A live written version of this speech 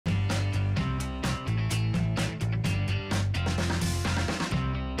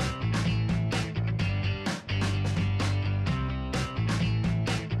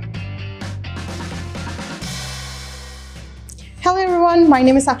Hello everyone, my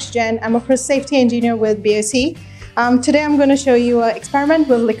name is Akshajan. I'm a process safety engineer with BOC. Today I'm going to show you an experiment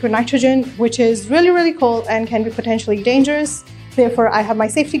with liquid nitrogen, which is really cool and can be potentially dangerous. Therefore, I have my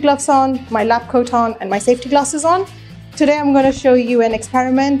safety gloves on, my lab coat on, and my safety glasses on. Today I'm going to show you an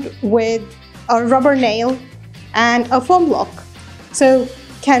experiment with a rubber nail and a foam block. So,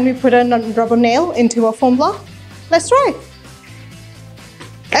 can we put a rubber nail into a foam block? Let's try.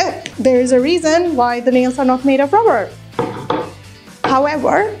 Oh, there is a reason why the nails are not made of rubber.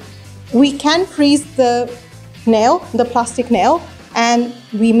 However, we can freeze the nail, the plastic nail, and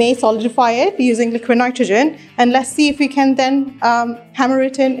we may solidify it using liquid nitrogen. And let's see if we can then hammer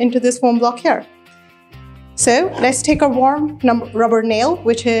it into this foam block here. So let's take a warm rubber nail,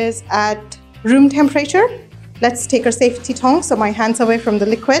 which is at room temperature. Let's take our safety tongs, so my hands away from the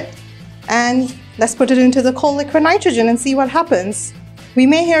liquid, and let's put it into the cold liquid nitrogen and see what happens. We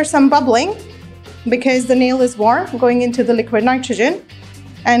may hear some bubbling because the nail is warm going into the liquid nitrogen,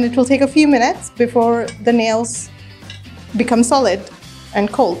 and it will take a few minutes before the nails become solid and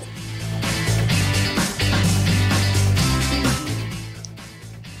cold.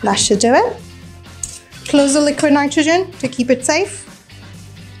 That should do it. Close the liquid nitrogen to keep it safe.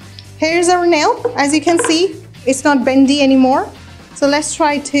 Here's our nail. As you can see, it's not bendy anymore. So let's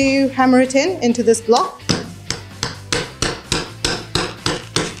try to hammer it into this block.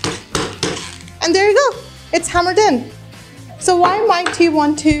 And there you go, it's hammered in. So why might you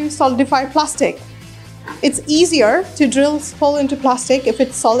want to solidify plastic? It's easier to drill a hole into plastic if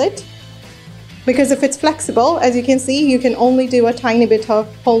it's solid, because if it's flexible, as you can see, you can only do a tiny bit of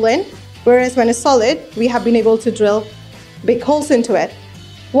hole in, whereas when it's solid, we have been able to drill big holes into it.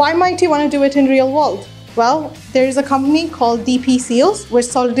 Why might you want to do it in real world? Well, there is a company called DP Seals, which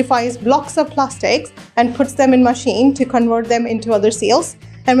solidifies blocks of plastics and puts them in machine to convert them into other seals.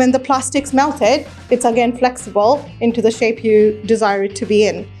 And when the plastic's melted, it's again flexible into the shape you desire it to be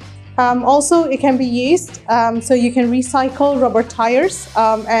in. Also, it can be used, so you can recycle rubber tires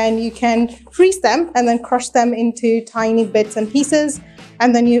and you can freeze them and then crush them into tiny bits and pieces.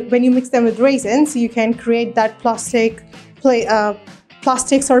 And then when you mix them with raisins, you can create that plastic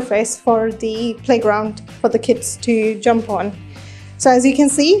surface for the playground for the kids to jump on. So as you can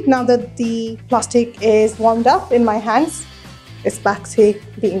see, now that the plastic is warmed up in my hands, it's back to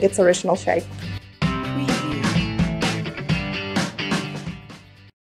being its original shape.